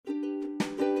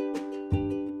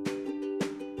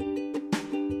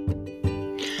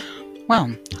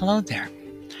Well, hello there.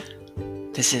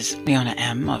 This is Leona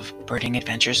M. of Birding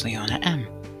Adventures Leona M.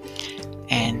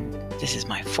 And this is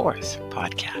my fourth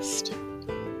podcast.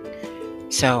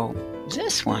 So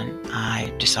this one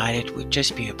I decided would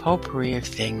just be a potpourri of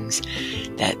things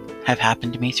that have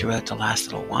happened to me throughout the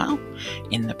last little while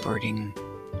in the birding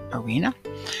arena.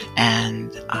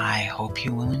 And I hope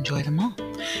you will enjoy them all.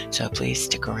 So please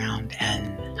stick around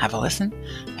and have a listen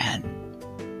and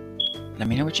let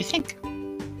me know what you think.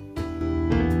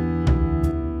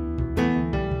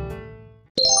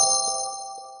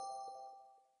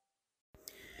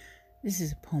 This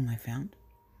is a poem I found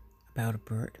about a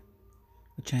bird,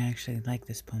 which I actually like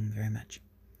this poem very much.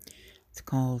 It's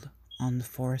called On the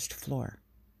Forest Floor.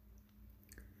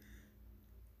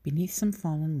 Beneath some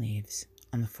fallen leaves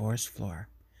on the forest floor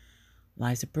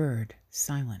lies a bird,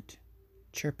 silent,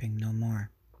 chirping no more.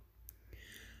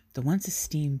 The once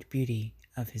esteemed beauty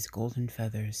of his golden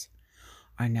feathers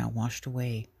are now washed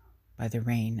away by the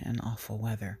rain and awful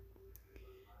weather.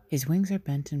 His wings are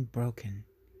bent and broken,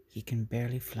 he can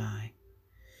barely fly.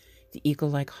 The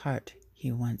eagle-like heart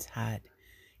he once had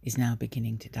is now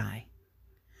beginning to die.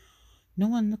 No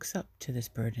one looks up to this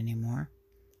bird anymore.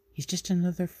 He's just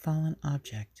another fallen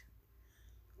object,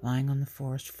 lying on the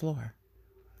forest floor.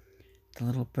 The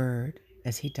little bird,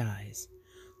 as he dies,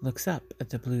 looks up at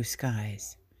the blue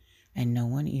skies, and no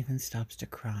one even stops to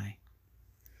cry,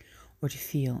 or to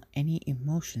feel any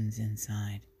emotions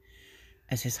inside.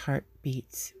 As his heart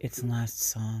beats its last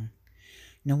song,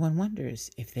 no one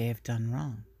wonders if they have done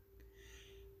wrong.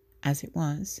 As it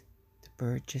was, the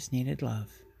bird just needed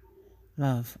love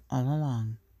all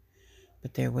along,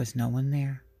 but there was no one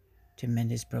there to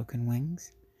mend his broken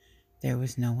wings. There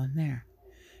was no one there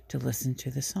to listen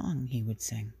to the song he would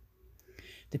sing.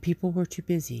 The people were too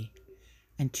busy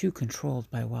and too controlled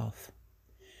by wealth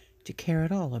to care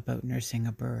at all about nursing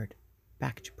a bird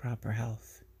back to proper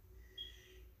health.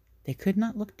 They could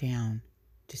not look down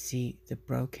to see the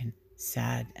broken,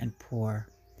 sad, and poor,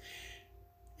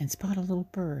 and spot a little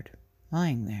bird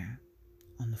lying there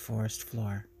on the forest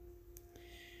floor.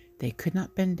 They could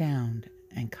not bend down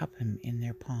and cup him in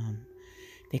their palm.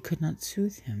 They could not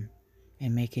soothe him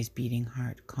and make his beating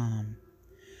heart calm.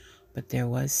 But there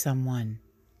was someone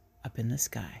up in the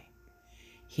sky.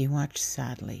 He watched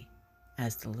sadly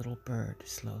as the little bird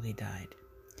slowly died.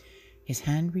 His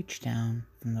hand reached down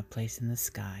from the place in the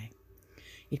sky.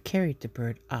 It carried the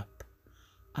bird up,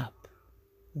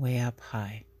 way up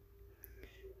high.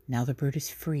 Now the bird is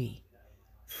free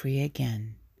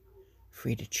again,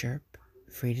 free to chirp,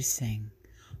 free to sing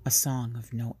a song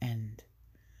of no end.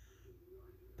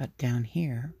 But down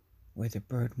here, where the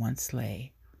bird once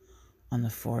lay, on the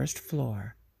forest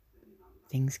floor,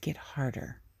 things get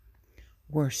harder,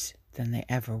 worse than they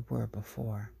ever were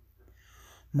before.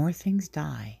 More things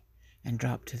die and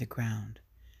drop to the ground.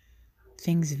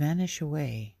 Things vanish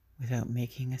away without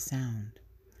making a sound.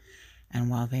 And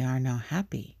while they are now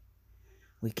happy,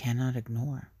 we cannot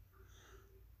ignore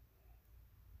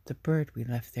the bird we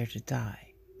left there to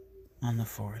die on the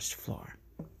forest floor.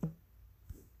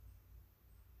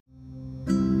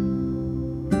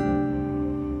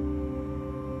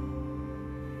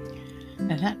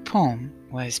 Now that poem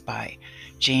was by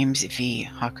James V.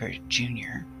 Hawker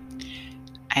Jr.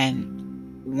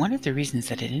 And one of the reasons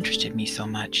that it interested me so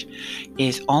much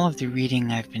is all of the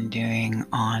reading I've been doing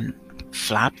on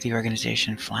FLAP, the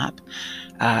organization FLAP,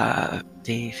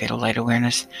 the Fatal Light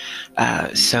Awareness,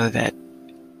 so that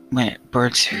when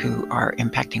birds who are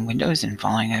impacting windows and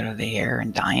falling out of the air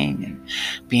and dying and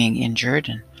being injured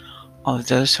and all of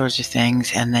those sorts of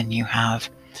things, and then you have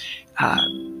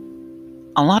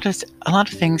a lot of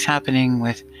things happening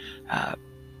with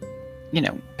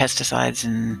pesticides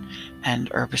and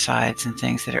herbicides and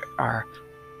things that are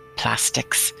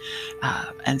plastics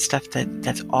and stuff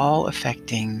that's all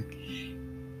affecting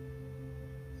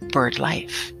bird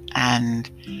life. And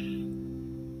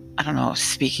I don't know,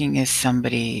 speaking as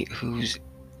somebody who's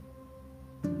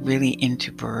really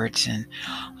into birds and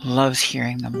loves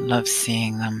hearing them, loves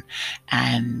seeing them,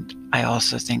 and I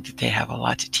also think that they have a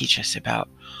lot to teach us about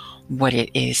what it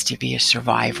is to be a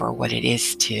survivor, what it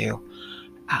is to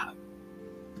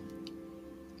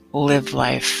live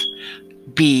life,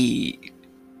 be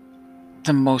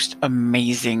the most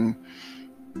amazing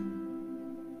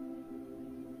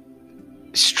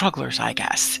strugglers, I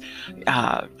guess.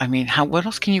 What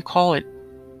else can you call it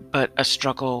but a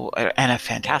struggle, and a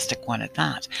fantastic one at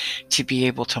that, to be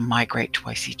able to migrate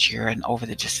twice each year and over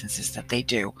the distances that they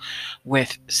do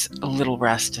with a little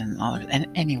rest and all. And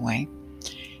anyway,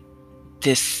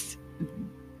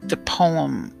 the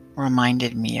poem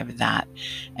reminded me of that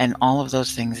and all of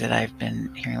those things that I've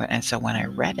been hearing about. And so when I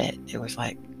read it, it was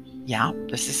like, yeah,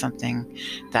 this is something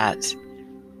that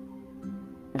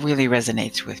really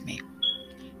resonates with me.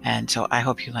 And so I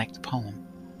hope you like the poem.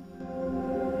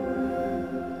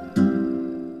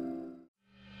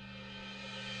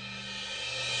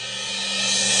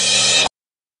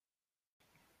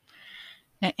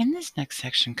 Now, in this next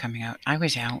section coming out, I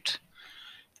was out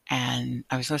and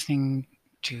I was listening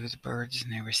to the birds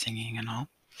and they were singing and all.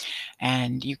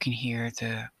 And you can hear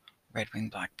the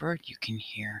red-winged blackbird. You can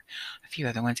hear a few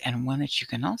other ones. And one that you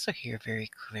can also hear very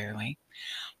clearly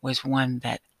was one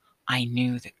that I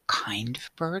knew the kind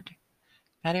of bird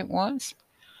that it was,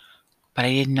 but I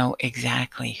didn't know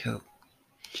exactly who.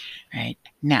 Right?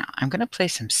 Now, I'm going to play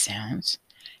some sounds.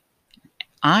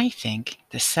 I think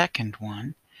the second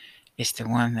one is the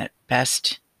one that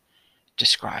best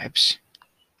describes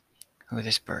who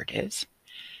this bird is.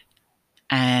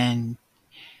 And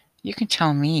you can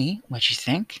tell me what you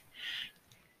think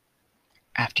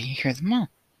after you hear them all.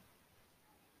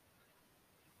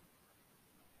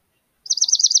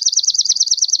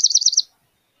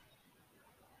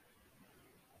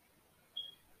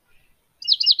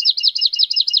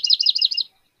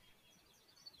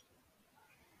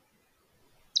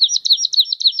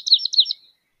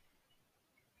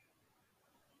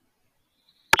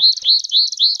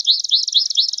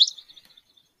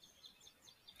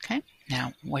 Okay,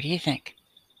 now what do you think?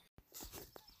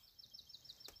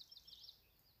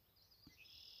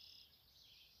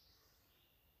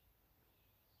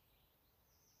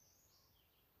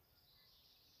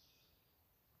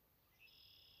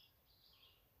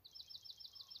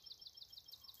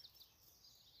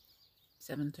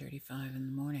 "7:35 in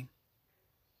the morning.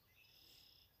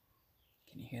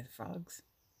 Can you hear the frogs?"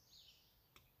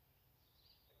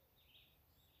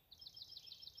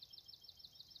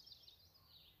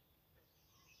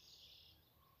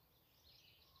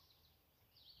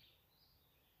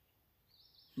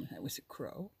 That was a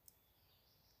crow.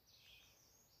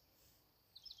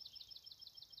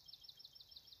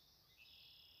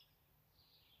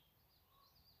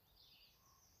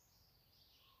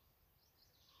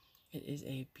 It is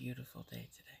a beautiful day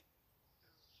today.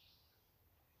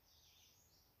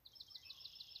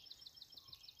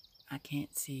 I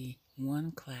can't see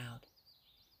one cloud.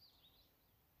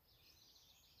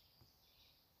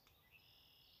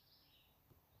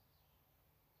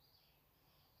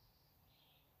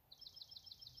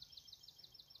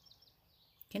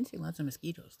 Can see lots of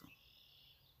mosquitoes though.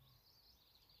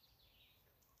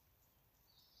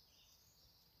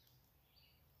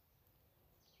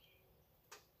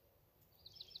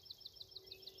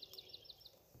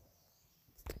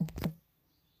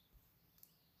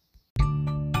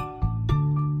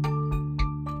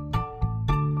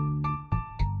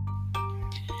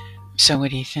 So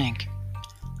what do you think?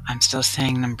 I'm still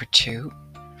saying number 2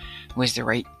 was the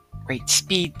right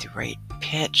speed, the right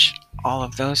pitch, all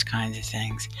of those kinds of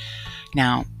things.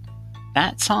 Now,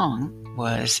 that song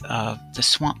was of the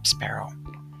Swamp Sparrow.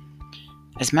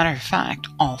 As a matter of fact,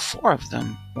 all 4 of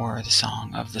them were the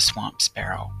song of the Swamp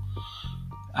Sparrow.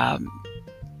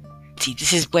 See,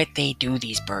 this is what they do,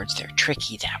 these birds. They're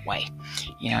tricky that way.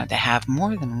 They have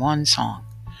more than one song.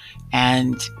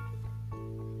 And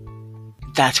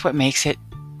that's what makes it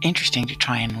interesting to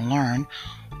try and learn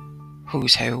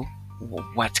who's who,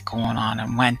 what's going on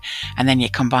and when. And then you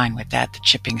combine with that the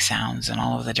chipping sounds and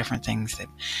all of the different things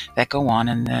that go on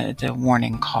and the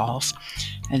warning calls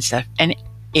and stuff. And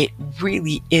it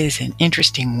really is an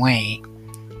interesting way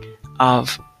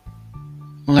of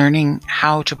learning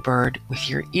how to bird with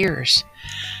your ears.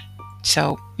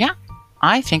 So, yeah,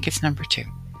 I think it's number 2.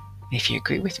 If you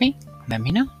agree with me, let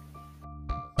me know.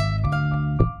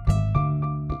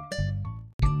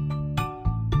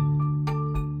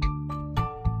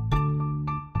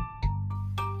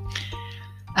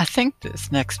 I think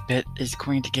this next bit is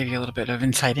going to give you a little bit of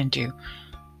insight into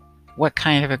what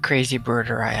kind of a crazy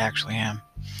birder I actually am.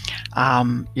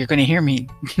 You're going to hear me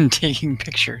taking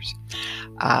pictures.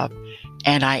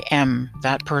 And I am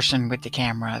that person with the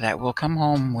camera that will come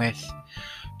home with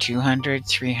 200,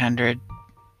 300.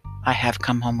 I have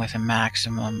come home with a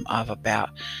maximum of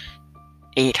about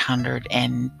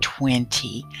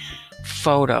 820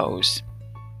 photos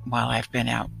while I've been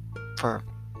out for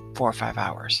 4 or 5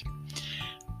 hours.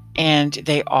 And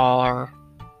they all are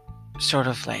sort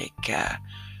of like,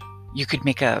 you could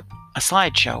make a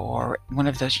slideshow or one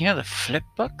of those, the flip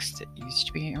books that used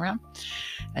to be around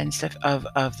and stuff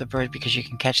of the bird, because you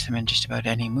can catch them in just about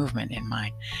any movement in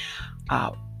mine.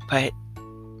 But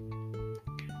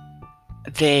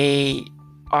they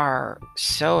are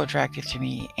so attractive to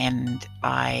me, and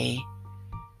I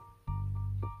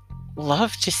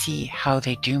love to see how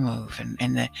they do move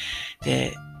and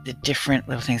the the different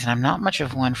little things. And I'm not much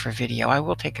of one for video. I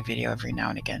will take a video every now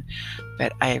and again,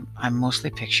 but I'm mostly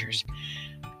pictures.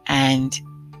 And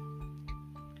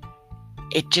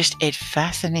it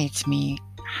fascinates me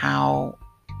how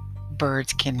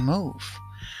birds can move.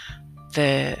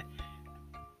 I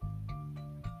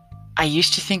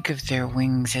used to think of their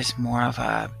wings as more of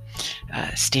a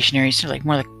stationary, sort of like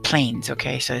more like planes.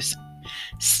 Okay, so it's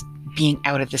being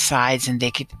out at the sides and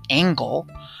they could angle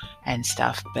and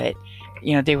stuff, but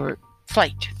they were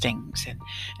flight things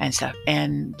and stuff.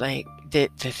 And like the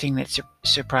thing that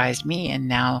surprised me, and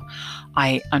now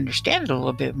I understand it a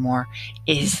little bit more,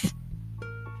 is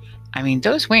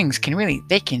those wings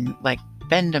they can like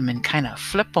bend them and kind of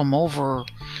flip them over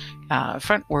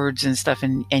frontwards and stuff,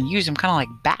 and use them kind of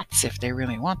like bats if they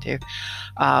really want to.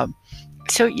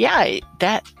 So yeah,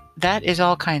 that is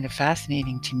all kind of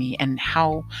fascinating to me, and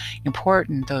how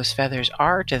important those feathers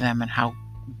are to them, and how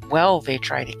well they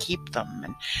try to keep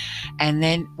them. And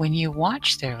then when you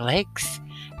watch their legs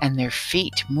and their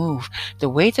feet move, the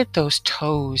way that those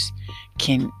toes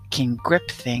can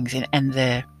grip things, and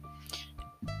the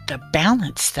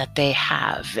balance that they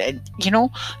have, and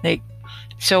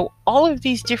so all of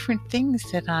these different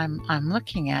things that I'm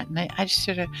looking at, and I just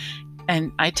sort of,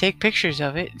 and I take pictures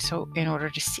of it, so in order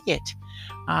to see it,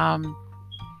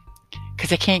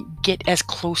 because I can't get as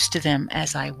close to them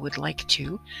as I would like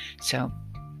to. So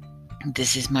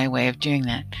this is my way of doing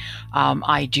that.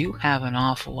 I do have an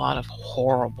awful lot of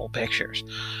horrible pictures.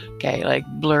 Okay, like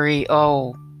blurry,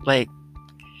 like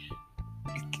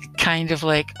kind of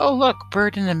like, oh look,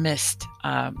 bird in the mist,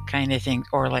 kind of thing,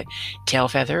 or like tail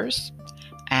feathers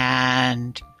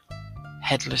and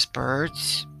headless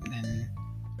birds, and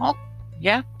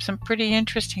some pretty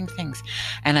interesting things.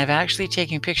 And I've actually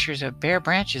taken pictures of bare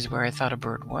branches where I thought a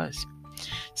bird was,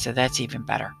 so that's even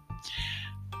better.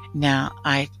 Now,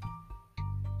 I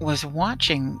was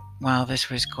watching while this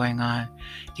was going on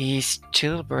these two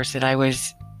little birds that I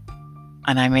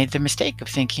made the mistake of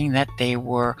thinking that they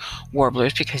were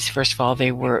warblers, because first of all,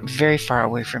 they were very far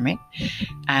away from me,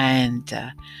 and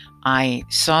I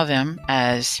saw them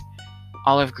as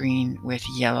olive green with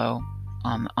yellow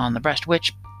on the breast,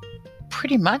 which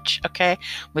pretty much, okay,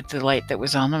 with the light that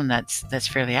was on them, that's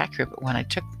fairly accurate. But when I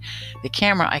took the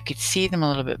camera, I could see them a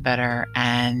little bit better,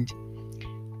 and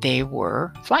they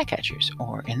were flycatchers,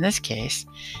 or in this case,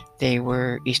 they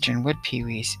were eastern wood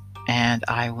pewees, and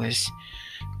I was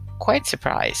quite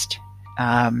surprised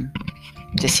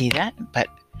to see that, but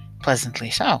pleasantly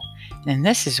so. And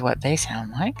this is what they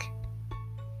sound like.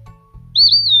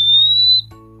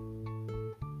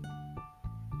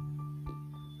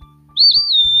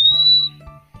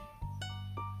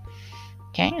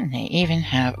 Okay, and they even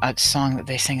have a song that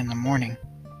they sing in the morning.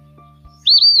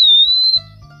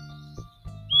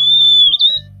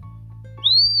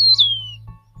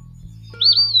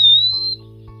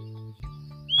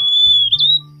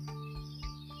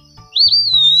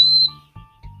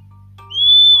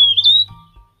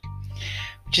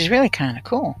 Which is really kind of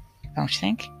cool, don't you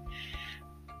think?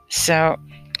 So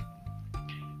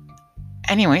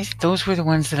anyways, those were the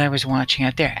ones that I was watching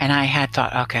out there, and I had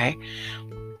thought, okay,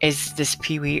 is this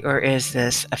pewee or is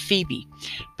this a phoebe?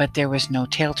 But there was no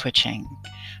tail twitching,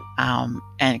 and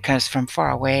because from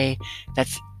far away,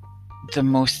 that's the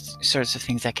most sorts of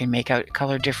things I can make out.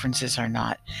 Color differences are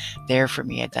not there for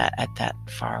me at that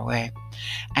far away,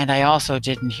 and I also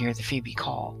didn't hear the phoebe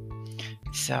call.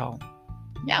 So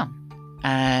yeah,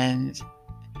 and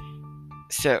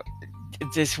so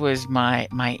this was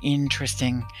my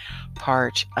interesting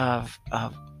part of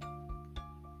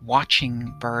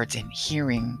watching birds and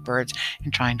hearing birds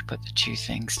and trying to put the two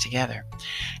things together.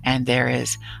 And there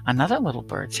is another little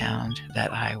bird sound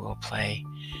that I will play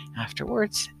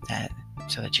afterwards,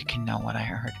 so that you can know what I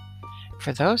heard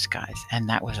for those guys. And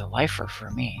that was a lifer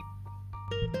for me.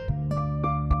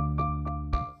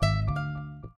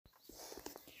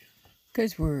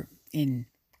 Because we're in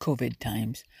COVID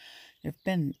times, there have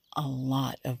been a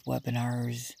lot of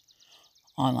webinars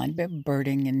online about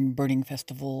birding and birding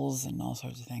festivals and all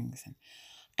sorts of things.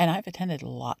 And I've attended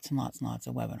lots and lots and lots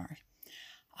of webinars.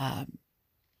 A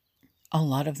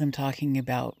lot of them talking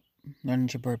about learning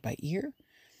to bird by ear,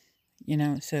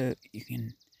 so you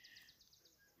can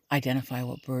identify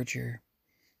what birds you're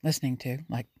listening to,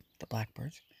 like the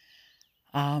blackbirds.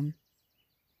 And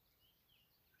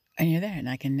you're there, and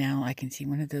I can see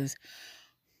one of those.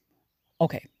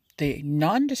 Okay, the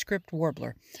nondescript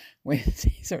warbler with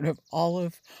the sort of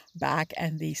olive back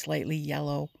and the slightly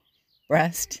yellow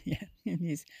breast. Yeah,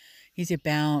 he's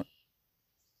about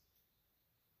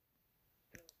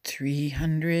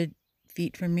 300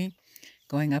 feet from me,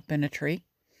 going up in a tree,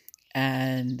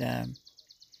 and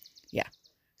yeah.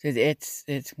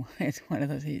 It's one of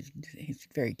those. He's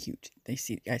very cute. I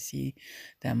see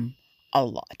them a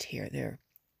lot here. They're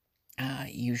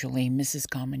usually Mrs.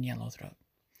 Common Yellowthroat.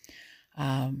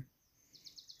 Um,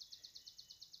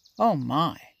 oh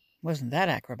my, wasn't that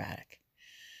acrobatic?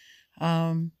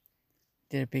 Um,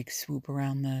 did a big swoop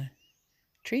around the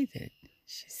tree that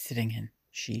she's sitting in.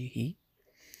 He.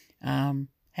 Hang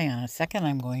on a second.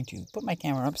 I'm going to put my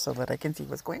camera up so that I can see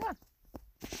what's going on.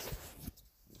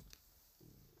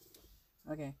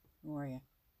 Okay, who are you?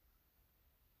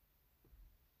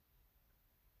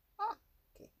 Ah,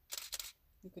 okay.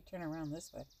 You could turn around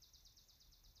this way.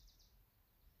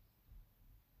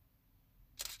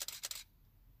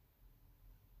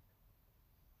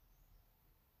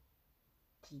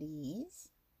 Please.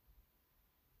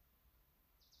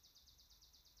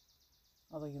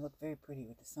 Although you look very pretty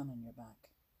with the sun on your back.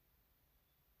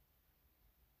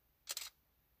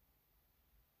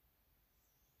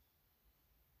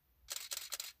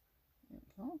 There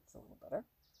we go. It's a little better.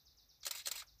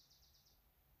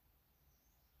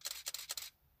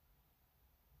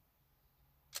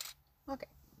 Okay.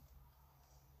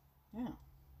 Now,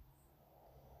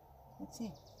 let's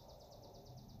see.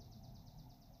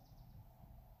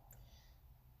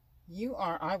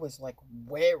 I was like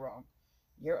way wrong.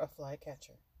 You're a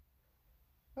flycatcher.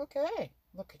 Okay.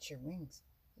 Look at your wings.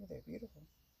 Oh, they're beautiful.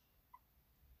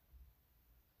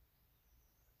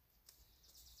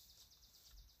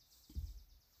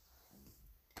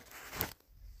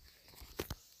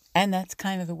 And that's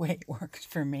kind of the way it works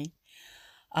for me.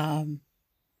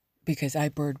 Because I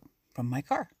bird from my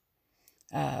car,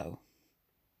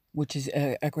 which is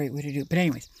a great way to do it. But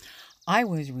anyways, I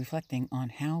was reflecting on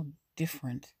how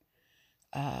different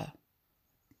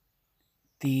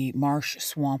the marsh,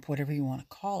 swamp, whatever you want to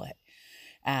call it,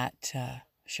 at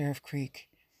Sheriff Creek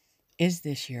is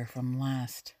this year from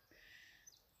last.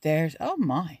 There's, oh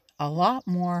my, a lot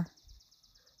more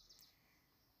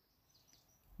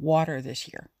water this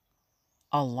year.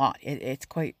 A lot. It's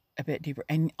quite a bit deeper.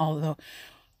 And although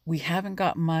we haven't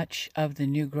got much of the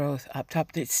new growth up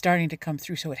top, it's starting to come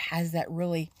through. So it has that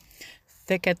really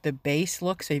thick at the base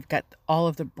look. So you've got all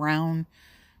of the brown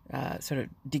sort of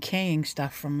decaying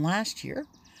stuff from last year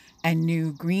and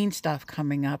new green stuff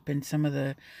coming up, and some of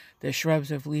the shrubs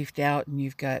have leafed out, and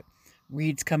you've got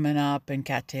reeds coming up and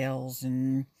cattails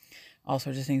and all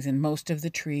sorts of things. And most of the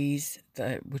trees,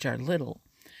 which are little,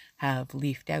 have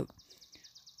leafed out.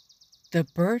 The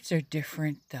birds are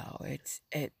different though.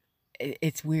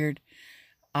 It's weird.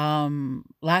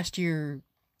 Last year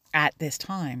at this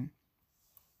time,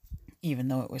 even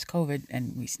though it was COVID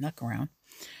and we snuck around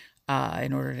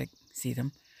in order to see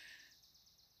them,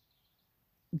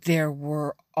 there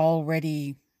were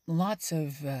already lots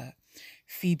of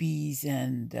phoebes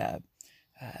and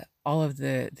all of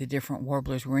the different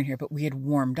warblers were in here, but we had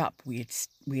warmed up. We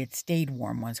had stayed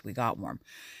warm once we got warm.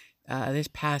 This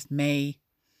past May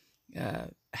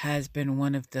has been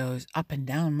one of those up and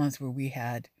down months where we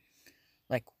had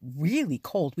like really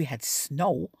cold. We had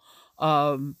snow,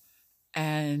 and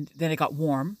then it got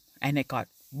warm, and it got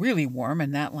really warm,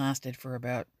 and that lasted for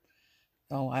about,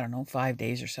 I don't know, 5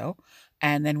 days or so,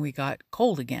 and then we got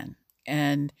cold again.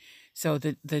 And so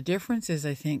the differences,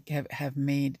 I think, have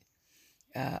made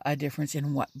a difference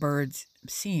in what birds I'm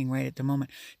seeing right at the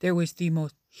moment. There was the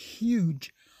most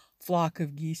huge flock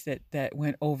of geese that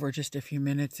went over just a few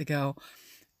minutes ago.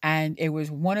 And it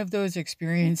was one of those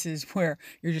experiences where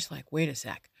you're just like, wait a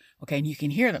sec. Okay. And you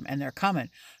can hear them and they're coming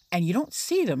and you don't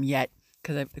see them yet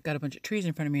because I've got a bunch of trees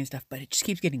in front of me and stuff, but it just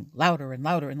keeps getting louder and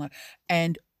louder and louder.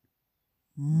 And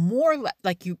more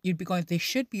like you'd be going, they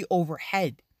should be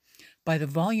overhead by the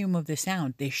volume of the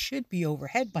sound. They should be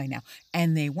overhead by now.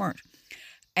 And they weren't.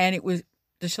 And it was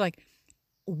just like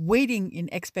waiting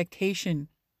in expectation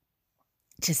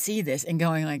to see this and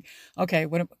going like, okay,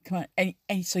 come on.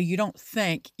 And so you don't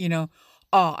think,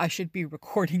 oh, I should be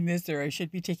recording this, or I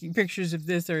should be taking pictures of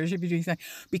this, or I should be doing something,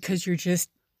 because you're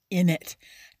just in it.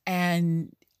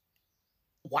 And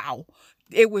wow,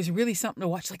 it was really something to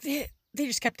watch. Like they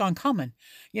just kept on coming,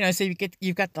 so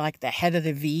you've got like the head of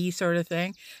the V sort of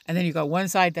thing. And then you've got one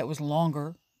side that was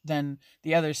longer than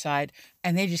the other side,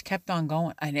 and they just kept on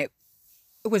going. And it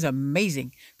was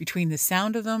amazing between the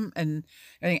sound of them and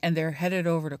they're headed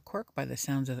over to Quirk by the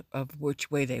sounds of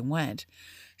which way they went.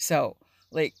 So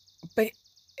like, but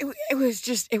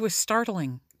it was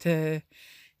startling to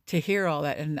hear all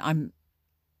that. And I'm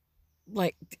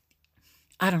like,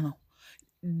 I don't know,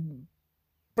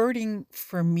 birding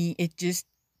for me, it's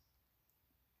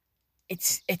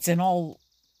an all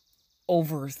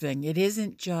over thing. It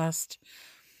isn't just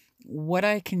what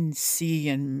I can see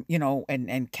and,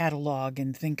 and catalog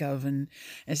and think of and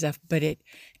stuff, but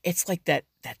it's like that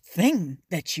thing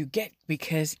that you get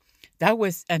because that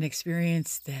was an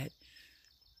experience that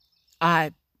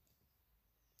I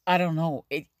I don't know.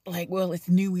 It like well, it's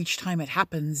new each time it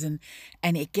happens and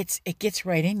it gets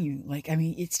right in you. Like I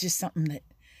mean, it's just something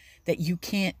that you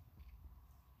can't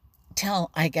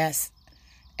tell, I guess,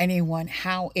 anyone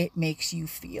how it makes you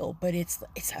feel, but it's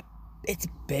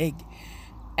big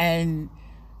and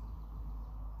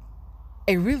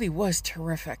it really was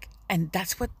terrific. And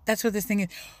that's what this thing is.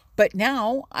 But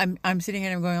now I'm sitting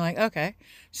here and I'm going like, okay,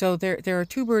 so there are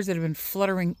two birds that have been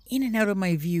fluttering in and out of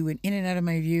my view and in and out of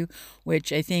my view,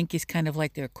 which I think is kind of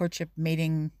like their courtship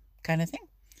mating kind of thing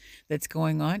that's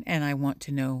going on, and I want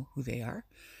to know who they are.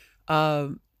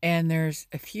 And there's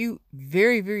a few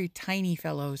very, very tiny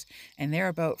fellows, and they're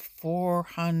about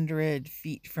 400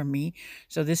 feet from me.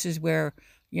 So this is where,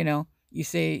 you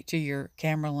say to your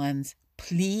camera lens,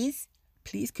 please,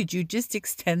 please, could you just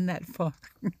extend that far?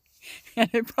 And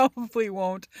it probably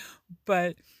won't,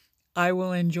 but I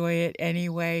will enjoy it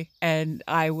anyway. And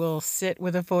I will sit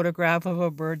with a photograph of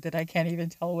a bird that I can't even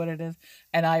tell what it is.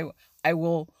 And I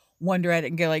will wonder at it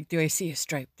and go like, do I see a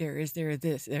stripe there? Is there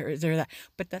this? There is there that?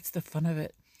 But that's the fun of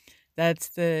it. That's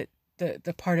the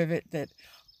part of it that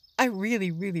I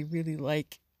really, really, really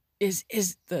like is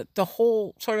the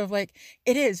whole sort of like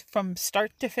it is from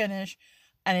start to finish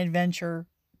an adventure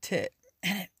to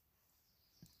and it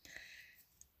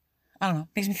I don't know,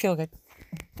 makes me feel good.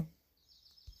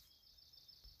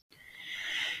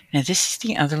 Now this is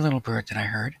the other little bird that I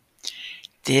heard.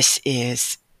 This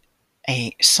is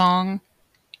a song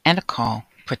and a call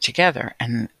put together,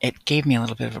 and it gave me a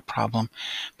little bit of a problem,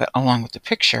 but along with the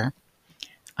picture,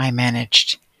 I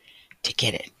managed to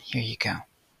get it. Here you go.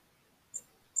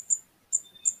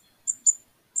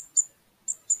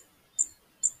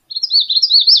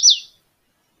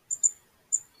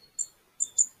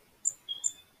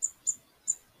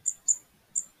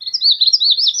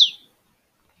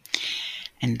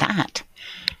 And that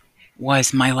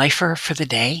was my lifer for the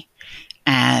day,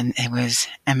 and it was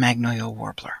a magnolia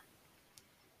warbler.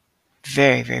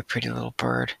 Very, very pretty little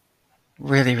bird.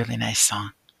 Really, really nice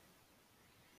song.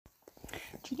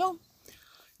 Do you know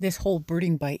this whole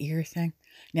birding by ear thing?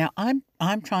 Now I'm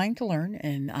trying to learn,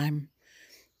 and I'm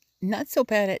not so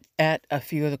bad at a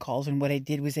few of the calls. And what I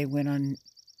did was I went on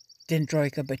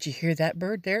Dendroica, but you hear that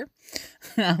bird there?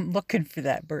 I'm looking for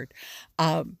that bird,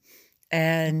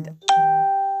 and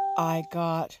I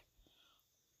got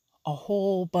a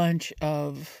whole bunch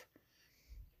of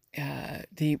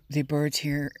the birds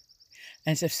here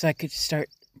and stuff, so I could start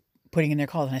putting in their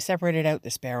calls. And I separated out the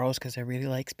sparrows because I really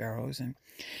like sparrows and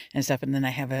stuff. And then I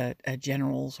have a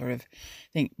general sort of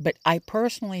thing. But I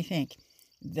personally think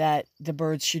that the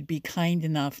birds should be kind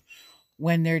enough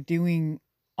when they're doing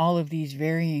all of these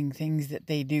varying things that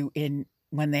they do in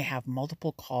when they have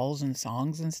multiple calls and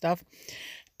songs and stuff.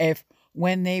 If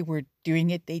when they were doing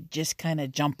it, they just kind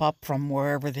of jump up from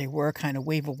wherever they were, kind of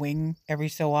wave a wing every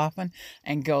so often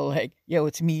and go like, yo,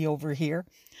 it's me over here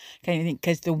kind of thing.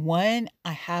 Because the one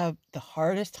I have the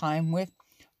hardest time with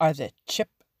are the chip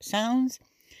sounds.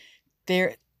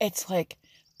 It's like,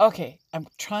 okay, I'm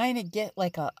trying to get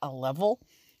like a level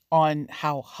on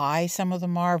how high some of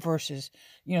them are versus,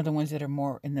 the ones that are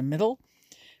more in the middle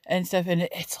and stuff. And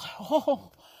it's like,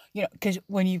 oh, because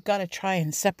when you've got to try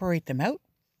and separate them out,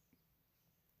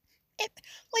 it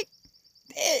like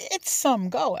it's some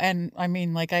go. And I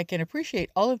mean, like, I can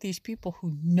appreciate all of these people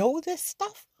who know this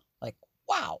stuff. Like,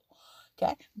 wow.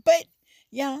 Okay. But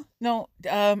yeah, no,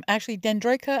 actually,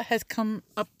 Dendroica has come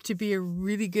up to be a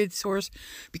really good source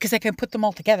because I can put them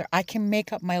all together. I can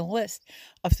make up my list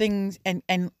of things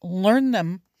and learn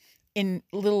them in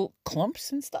little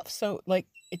clumps and stuff. So, like,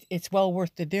 it's well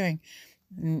worth the doing.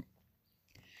 And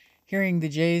hearing the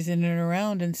jays in and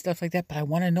around and stuff like that, but I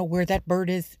want to know where that bird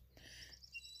is.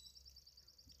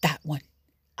 That one.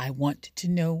 I want to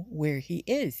know where he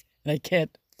is. And I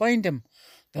can't find him.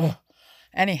 Ugh.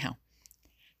 Anyhow.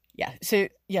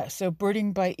 So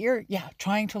birding by ear,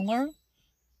 trying to learn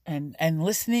and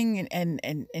listening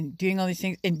and doing all these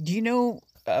things. And do you know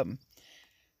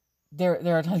there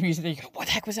are times you think, what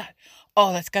the heck was that?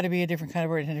 Oh, that's got to be a different kind of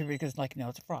bird, and everybody's like, no,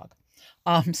 it's a frog.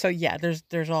 So yeah,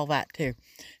 there's all that too.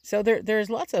 So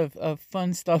there's lots of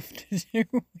fun stuff to do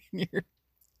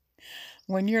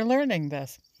when you're learning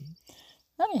this.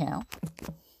 Anyhow,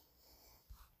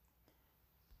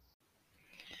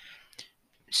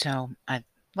 so I'd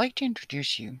like to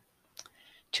introduce you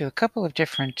to a couple of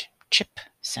different chip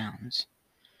sounds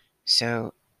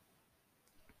so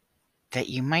that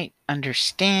you might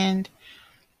understand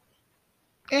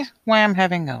is why I'm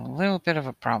having a little bit of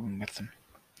a problem with them.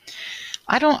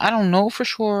 I don't know for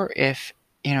sure if,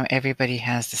 everybody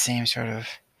has the same sort of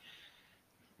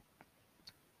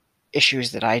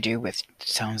issues that I do with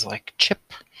sounds like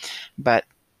chip, but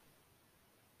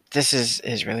this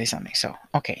is really something. So,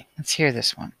 okay, let's hear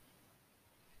this one.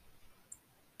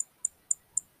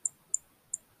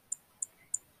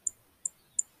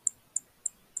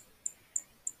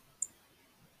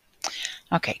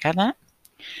 Okay, got that?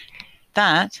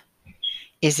 That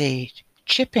is a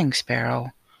chipping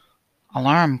sparrow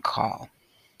alarm call.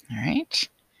 All right.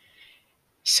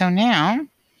 So now,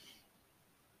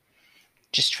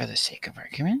 just for the sake of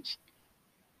argument,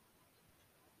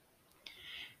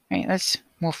 right,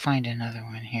 we'll find another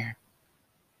one here.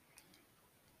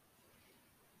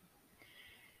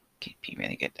 Could be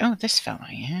really good. Oh, this fella,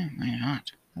 yeah, why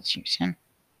not? Let's use him.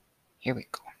 Here we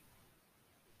go.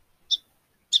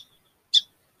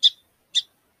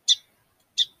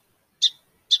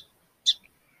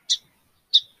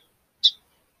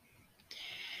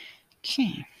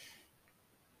 Okay.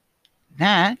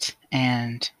 That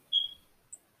and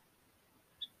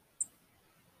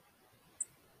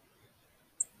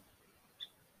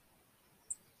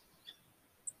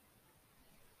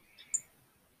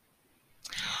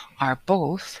are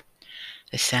both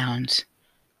the sounds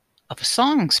of a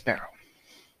song sparrow.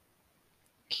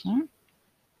 Okay.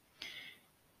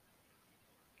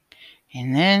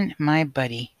 And then my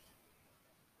buddy.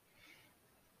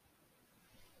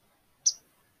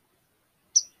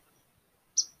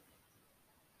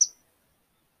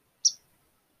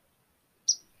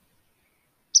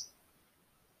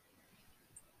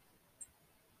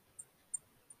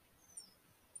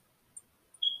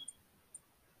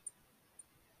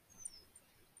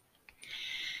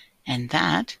 And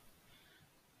that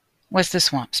was the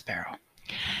swamp sparrow.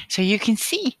 So you can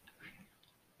see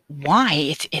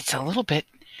why it's a little bit,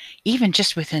 even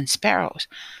just within sparrows,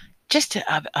 just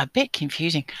a bit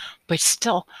confusing, but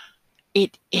still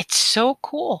it's so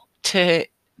cool to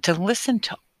listen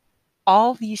to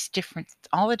all the different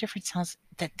sounds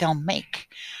that they'll make,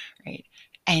 right?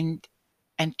 And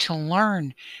to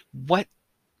learn what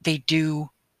they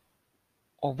do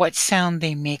or what sound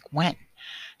they make when.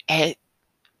 And,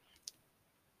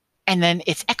 and then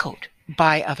it's echoed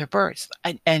by other birds.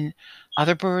 And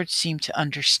other birds seem to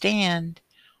understand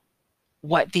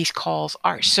what these calls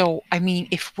are. So, I mean,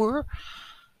 if we're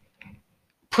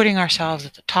putting ourselves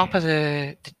at the top of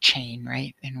the chain,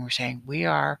 right? And we're saying we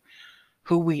are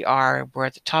who we are, we're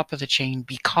at the top of the chain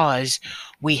because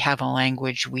we have a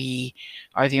language, we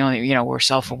are the only, we're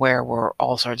self-aware, we're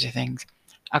all sorts of things.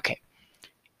 Okay.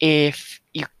 If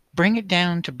you bring it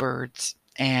down to birds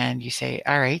and you say,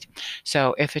 all right,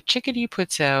 so if a chickadee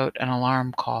puts out an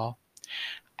alarm call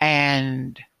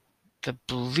and the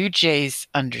blue jays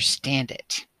understand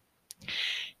it,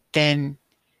 then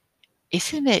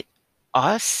isn't it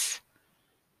us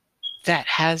that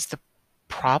has the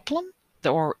problem,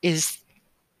 or is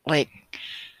like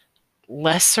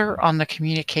lesser on the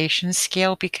communication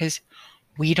scale because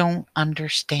we don't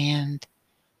understand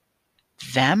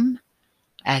them,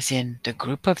 as in the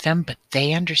group of them, but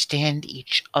they understand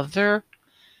each other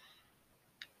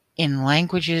in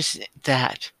languages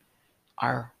that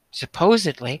are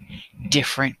supposedly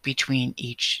different between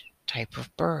each type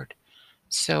of bird.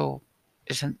 So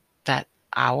isn't that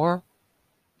our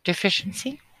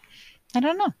deficiency? I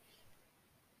don't know.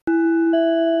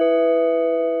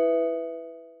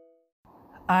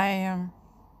 I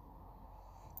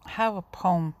have a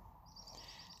poem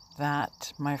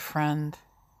that my friend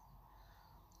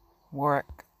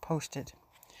Warwick posted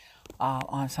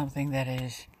on something that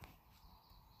has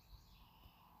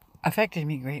affected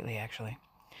me greatly, actually.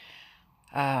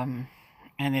 And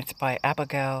it's by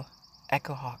Abigail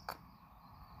Echohawk.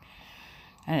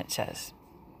 And it says,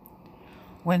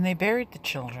 when they buried the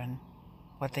children,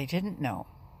 what they didn't know,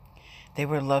 they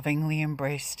were lovingly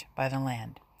embraced by the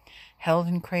land, held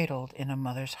and cradled in a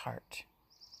mother's heart.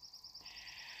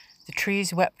 The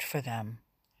trees wept for them.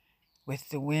 With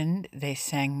the wind, they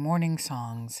sang morning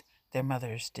songs their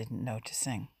mothers didn't know to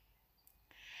sing.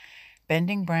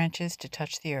 Bending branches to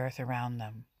touch the earth around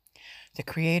them, the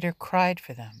Creator cried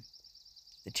for them,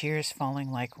 the tears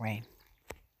falling like rain.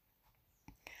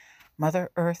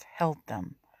 Mother Earth held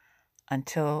them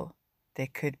until they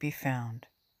could be found.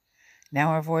 Now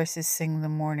our voices sing the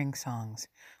morning songs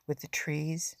with the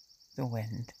trees, the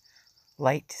wind,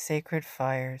 light sacred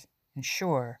fires,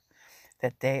 ensure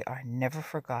that they are never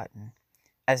forgotten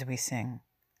as we sing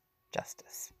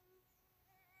justice.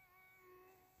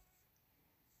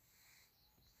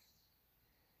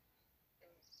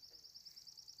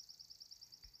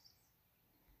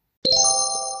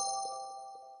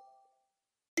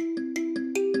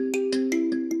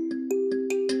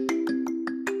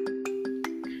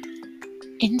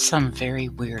 in some very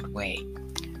weird way,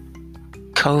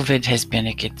 COVID has been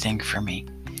a good thing for me.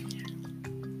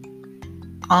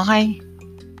 I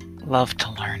love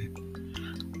to learn.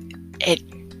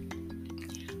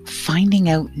 Finding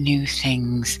out new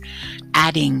things,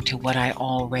 adding to what I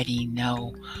already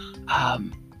know,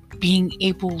 being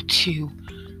able to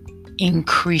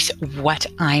increase what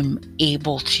I'm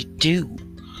able to do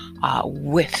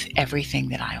with everything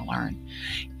that I learn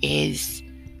is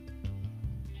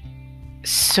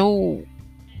so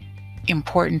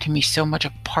important to me, so much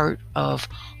a part of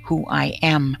who I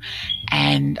am.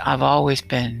 And I've always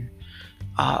been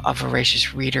a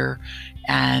voracious reader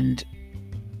and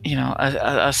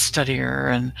a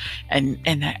studier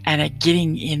and a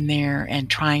getting in there and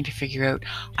trying to figure out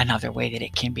another way that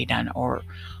it can be done, or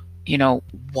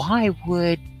why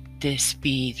would this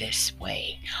be this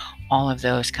way, all of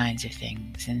those kinds of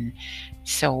things. And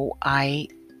so I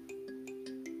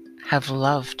have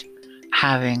loved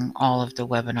having all of the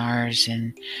webinars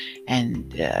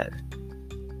and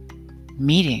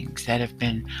meetings that have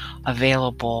been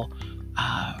available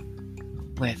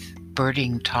with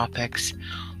birding topics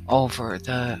over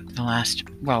the last,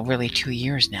 really 2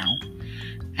 years now.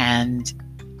 And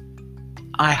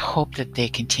I hope that they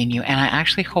continue, and I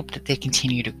actually hope that they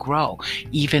continue to grow,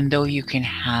 even though you can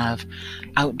have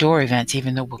outdoor events,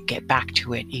 even though we'll get back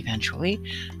to it eventually.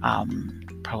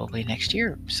 Probably next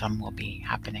year, some will be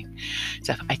happening.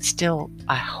 So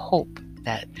I hope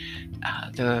that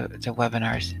the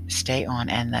webinars stay on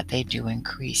and that they do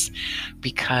increase,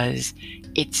 because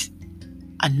it's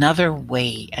another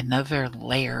way, another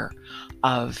layer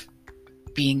of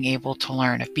being able to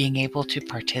learn, of being able to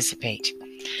participate.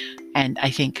 And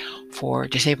I think for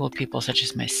disabled people such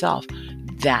as myself,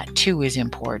 that too is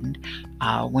important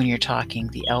when you're talking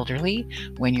the elderly,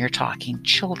 when you're talking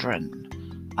children.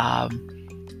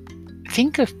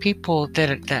 Think of people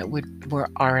that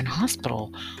are in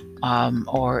hospital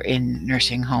or in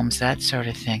nursing homes, that sort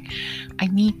of thing. I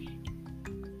mean,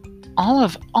 all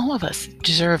of us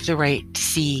deserve the right to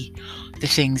see the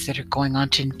things that are going on,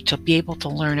 to be able to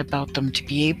learn about them, to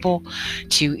be able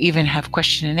to even have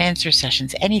question and answer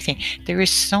sessions, anything. There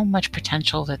is so much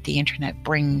potential that the internet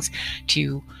brings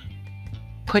to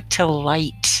put to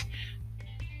light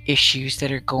issues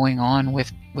that are going on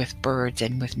with birds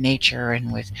and with nature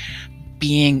and with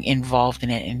being involved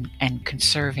in it and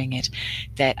conserving it,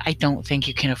 that I don't think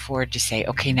you can afford to say,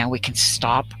 okay, now we can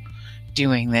stop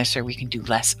doing this or we can do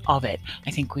less of it.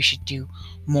 I think we should do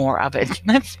more of it.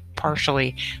 That's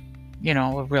partially,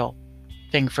 a real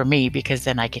thing for me, because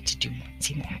then I get to do more,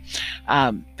 see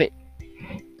more. But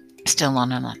still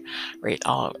on and on, right?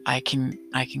 I can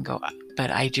go, but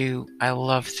I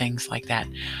love things like that.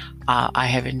 I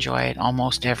have enjoyed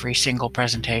almost every single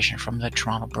presentation from the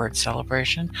Toronto Bird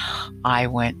Celebration. I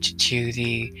went to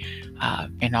the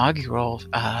inaugural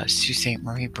Sault Ste.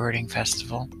 Marie Birding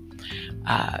Festival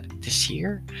this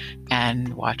year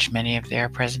and watched many of their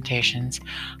presentations.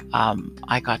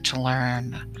 I got to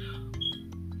learn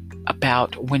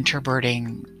about winter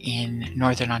birding in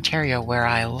Northern Ontario, where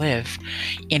I live,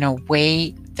 in a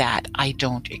way that I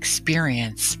don't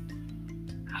experience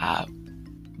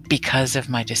because of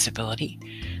my disability.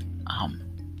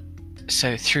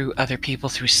 So through other people,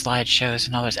 through slideshows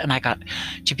and others, and I got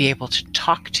to be able to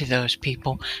talk to those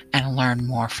people and learn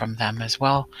more from them as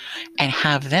well, and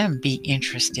have them be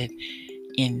interested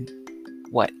in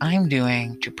what I'm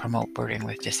doing to promote birding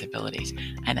with disabilities.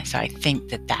 And so I think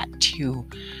that too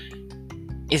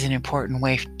is an important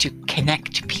way to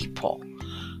connect people,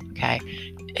 okay,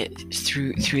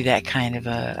 through that kind of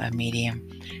a medium.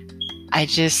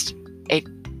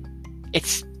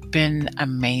 It's been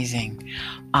amazing.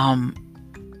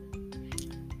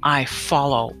 I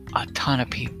follow a ton of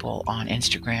people on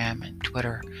Instagram and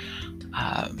Twitter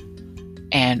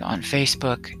and on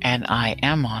Facebook, and I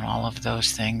am on all of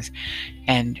those things.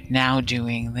 And now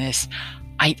doing this,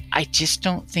 I just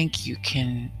don't think you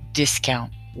can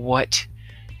discount what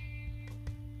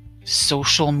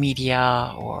social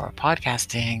media or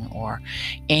podcasting or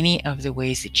any of the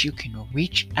ways that you can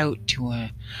reach out to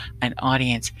an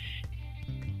audience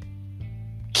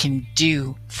can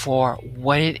do for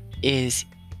what it is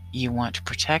you want to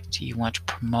protect, you want to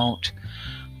promote,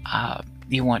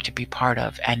 you want to be part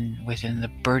of. And within the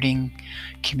birding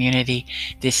community,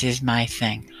 this is my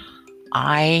thing.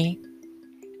 I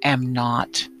am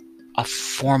not a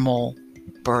formal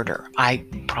birder. I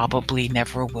probably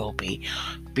never will be,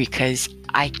 because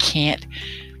I can't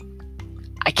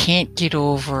get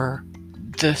over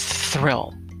the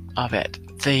thrill of it,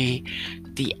 the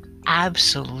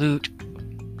absolute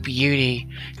beauty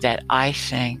that I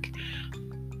think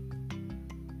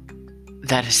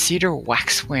that a cedar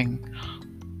waxwing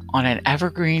on an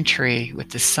evergreen tree with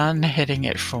the sun hitting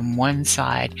it from one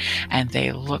side, and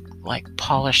they look like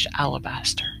polished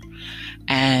alabaster.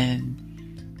 And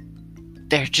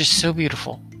they're just so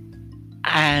beautiful.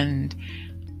 And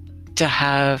to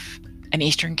have an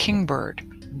eastern kingbird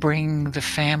bring the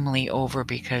family over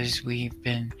because we've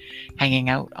been hanging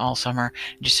out all summer,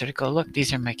 and just sort of go, look,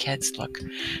 these are my kids, look.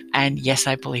 And yes,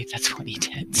 I believe that's what he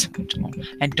did. So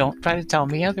don't try to tell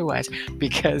me otherwise,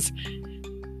 because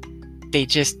they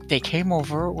came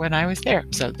over when I was there.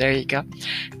 So there you go.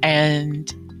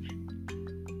 And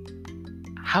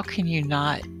how can you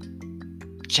not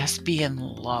just be in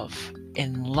love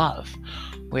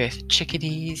with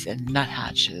chickadees and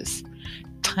nuthatches,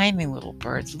 tiny little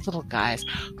birds, little guys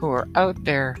who are out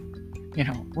there,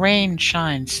 rain,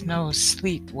 shine, snow,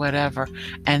 sleet, whatever,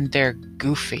 and they're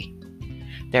goofy.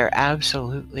 They're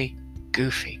absolutely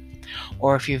goofy.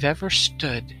 Or if you've ever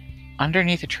stood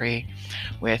underneath a tree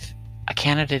with a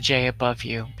Canada Jay above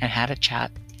you and had a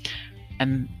chat,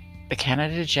 and the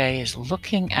Canada Jay is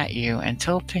looking at you and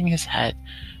tilting his head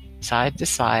side to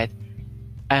side,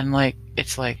 and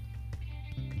it's like,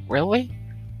 really?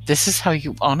 This is how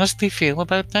you honestly feel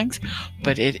about things?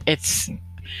 But it's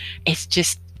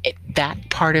just that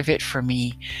part of it for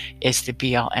me is the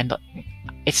be all. And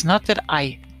it's not that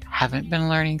I haven't been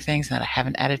learning things, and that I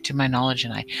haven't added to my knowledge,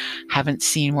 and I haven't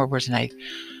seen more birds, and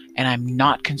I'm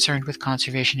not concerned with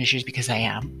conservation issues, because I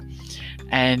am,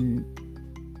 and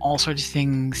all sorts of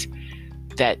things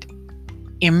that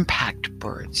impact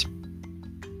birds.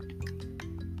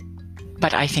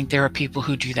 But I think there are people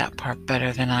who do that part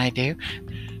better than I do.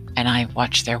 And I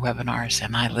watch their webinars,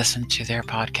 and I listen to their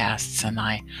podcasts, and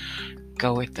I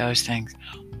go with those things.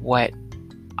 What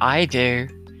I do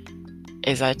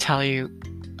is I tell you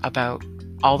about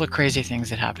all the crazy things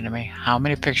that happen to me, how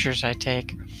many pictures I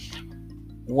take,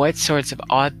 what sorts of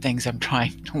odd things I'm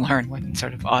trying to learn, what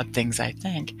sort of odd things I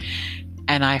think.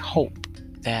 And I hope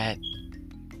that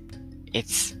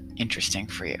it's interesting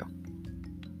for you.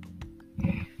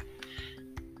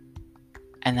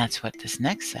 And that's what this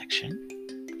next section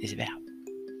is about.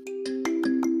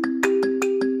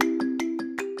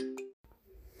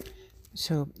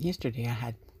 So yesterday I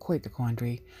had quite the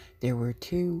quandary. There were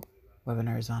two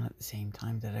webinars on at the same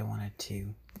time that I wanted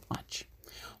to watch.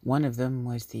 One of them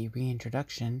was the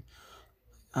reintroduction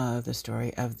of the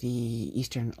story of the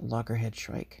eastern loggerhead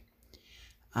shrike.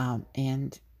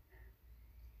 And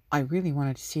I really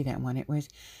wanted to see that one. It was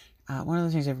one of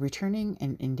those things of returning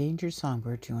an endangered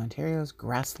songbird to Ontario's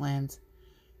grasslands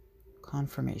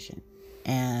conformation.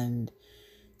 And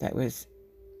that was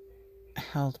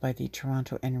held by the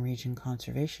Toronto and Region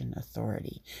Conservation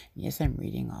Authority. Yes, I'm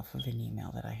reading off of an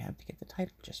email that I have to get the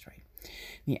title just right.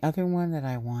 The other one that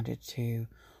I wanted to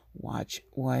watch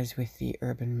was with the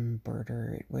urban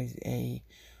birder. It was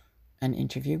an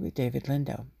interview with David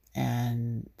Lindo,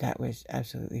 and that was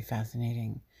absolutely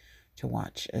fascinating to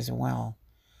watch as well.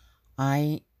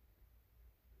 I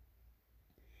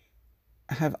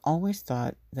have always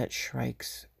thought that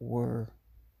shrikes were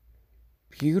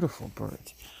beautiful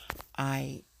birds.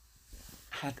 I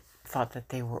had thought that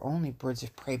they were only birds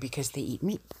of prey because they eat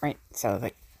meat, right? So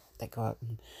they go out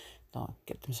and they'll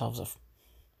get themselves a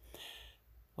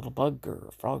little bug or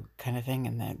a frog kind of thing,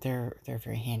 and they're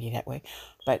very handy that way.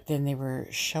 But then they were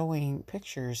showing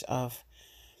pictures of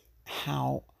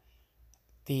how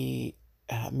the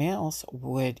males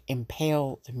would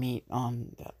impale the meat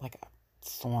on like a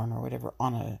thorn or whatever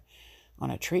on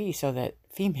a tree, so that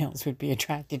females would be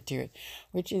attracted to it,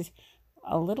 which is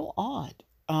a little odd.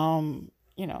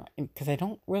 Because I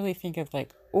don't really think of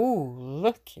like, oh,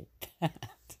 look at that.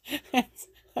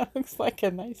 That looks like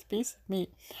a nice piece of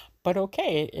meat. But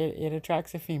okay, it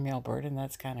attracts a female bird, and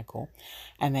that's kind of cool.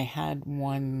 And they had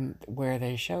one where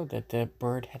they showed that the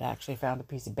bird had actually found a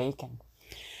piece of bacon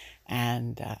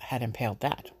and had impaled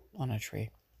that on a tree.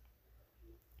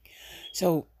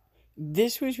 So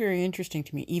this was very interesting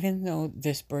to me, even though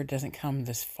this bird doesn't come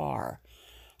this far.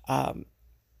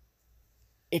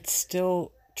 It's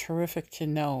still terrific to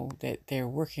know that they're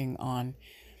working on,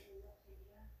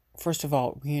 first of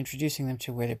all, reintroducing them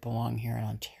to where they belong here in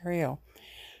Ontario,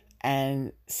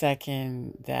 and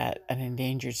second, that an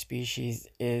endangered species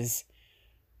is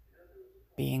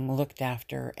being looked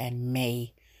after and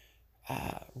may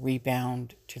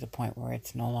rebound to the point where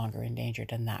it's no longer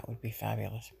endangered, and that would be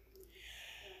fabulous.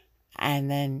 And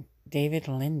then David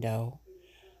Lindo,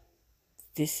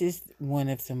 this is one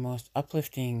of the most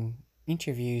uplifting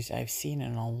interviews I've seen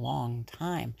in a long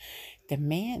time. The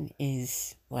man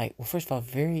is first of all,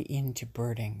 very into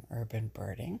birding, urban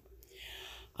birding.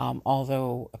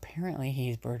 Although apparently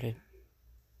he's birded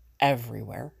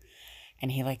everywhere.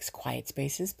 and he likes quiet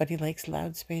spaces, but he likes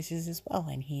loud spaces as well.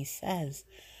 And he says,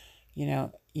 you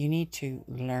need to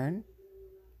learn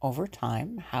over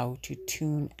time how to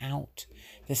tune out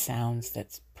the sounds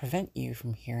that prevent you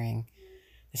from hearing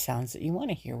the sounds that you want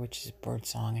to hear, which is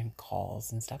birdsong and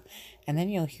calls and stuff. And then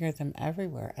you'll hear them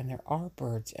everywhere, and there are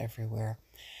birds everywhere.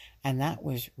 And that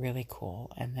was really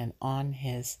cool. And then on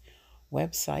his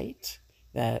website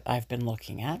that I've been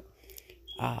looking at,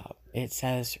 it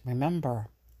says, remember,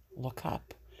 look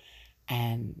up.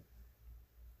 And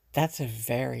that's a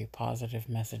very positive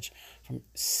message from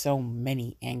so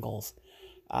many angles.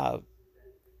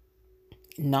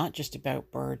 Not just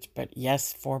about birds, but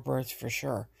yes, for birds for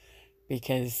sure,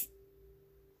 because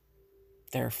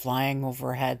they're flying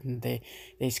overhead and they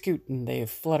scoot and they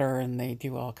flutter and they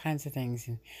do all kinds of things.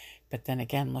 But then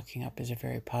again, looking up is a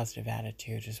very positive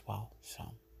attitude as well. So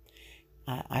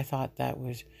I thought that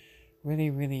was really,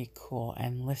 really cool,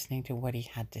 and listening to what he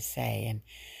had to say.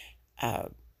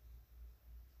 And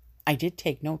I did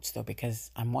take notes, though,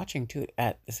 because I'm watching two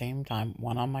at the same time,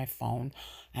 one on my phone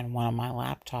and one on my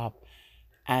laptop,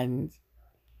 and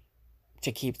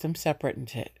to keep them separate and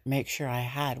to make sure I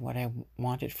had what I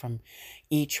wanted from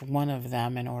each one of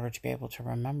them in order to be able to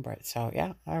remember it. So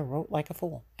yeah, I wrote like a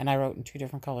fool, and I wrote in 2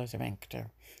 different colors of ink to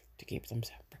keep them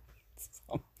separate.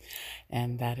 So,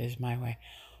 and that is my way.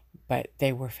 But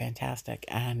they were fantastic,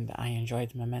 and I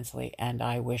enjoyed them immensely, and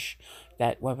I wish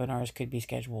that webinars could be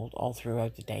scheduled all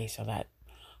throughout the day so that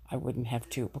I wouldn't have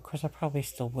to, because I probably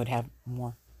still would have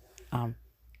more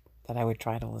that I would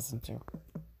try to listen to.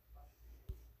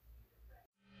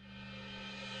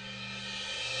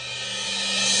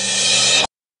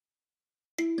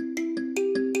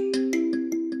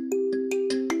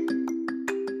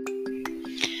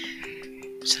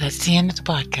 So that's the end of the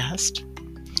podcast,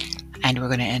 and we're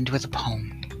going to end with a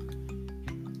poem.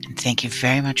 And thank you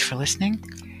very much for listening.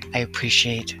 I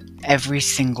appreciate every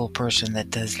single person that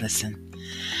does listen.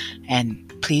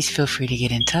 And please feel free to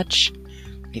get in touch,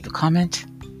 leave a comment.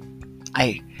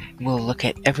 I will look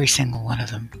at every single one of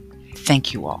them.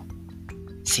 Thank you all.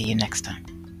 See you next time.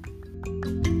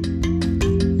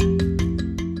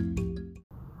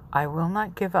 I will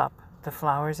not give up the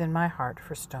flowers in my heart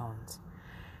for stones,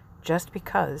 just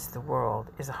because the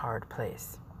world is a hard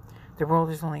place. The world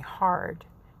is only hard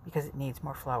because it needs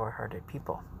more flower-hearted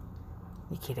people.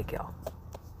 Nikita Gill.